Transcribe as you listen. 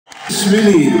is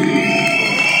really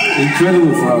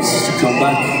incredible for us to come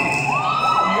back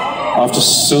after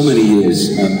so many years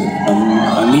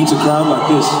and meet a crowd like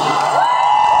this.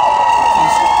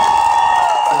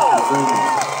 Thank you very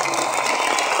much.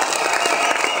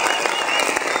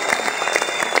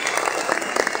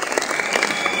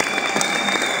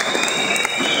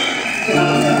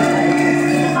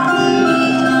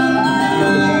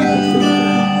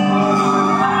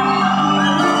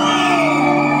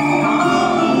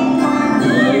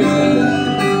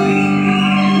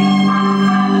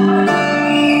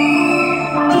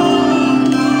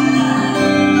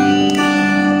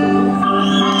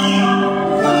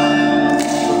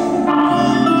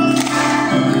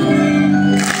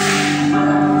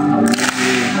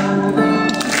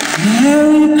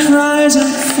 Mary cries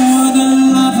out for the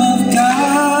love of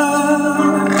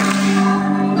God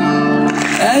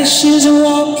as she's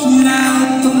walking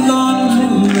out the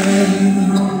laundromat.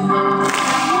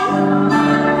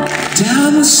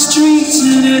 Down the street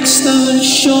and it's the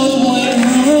short way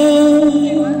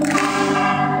home,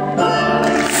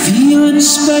 feeling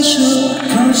special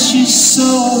cause she's so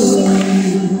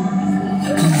alone.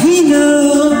 And we know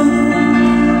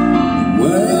the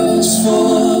world's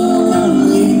full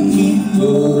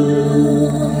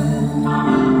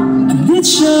and it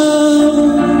shows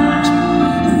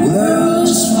the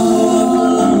world's full of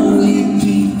lonely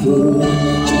people.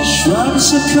 She shrugs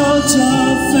her coat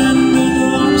off and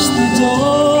unlocks the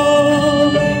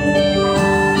door,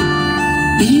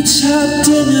 eats her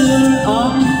dinner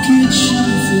on the kitchen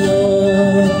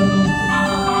floor,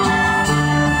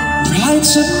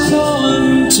 writes a poem,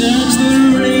 turns the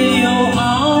radio on.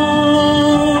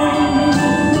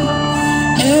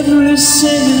 Every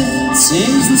singer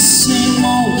sings the same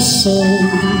old song,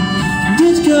 and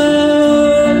it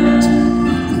goes,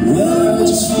 the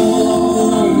world's full of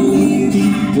lonely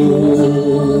people.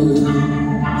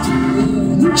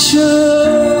 It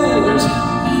shows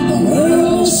the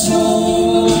world's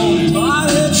full of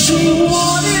but she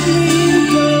wanted me to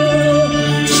go,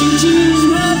 she just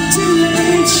had to let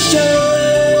it show,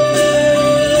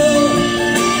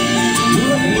 to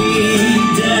put me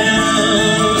down.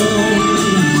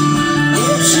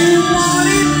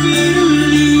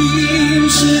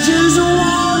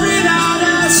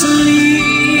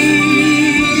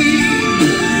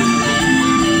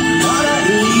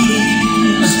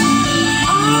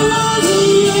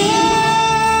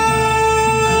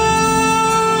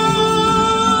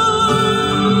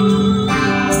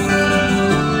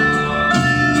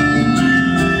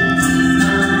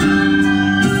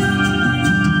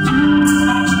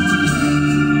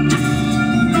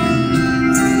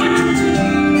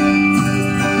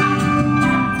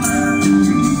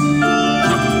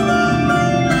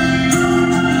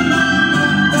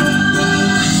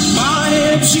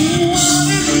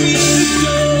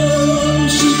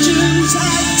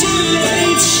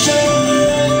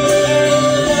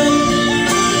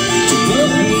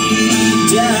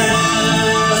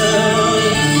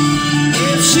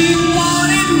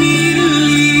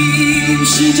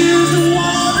 She just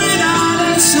wanted out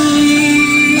of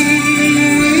sleep,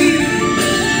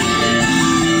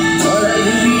 or at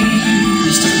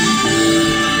least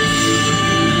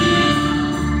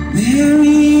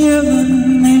Mary Ellen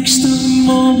makes the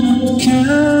moment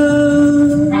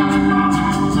count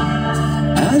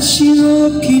as she's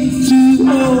walking through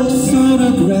old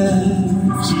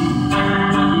photographs,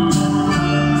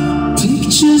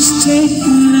 pictures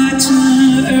taken at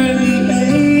an early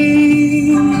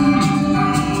age,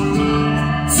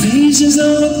 faces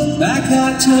look back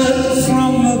at her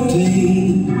from the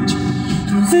page,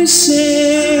 and they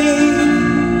say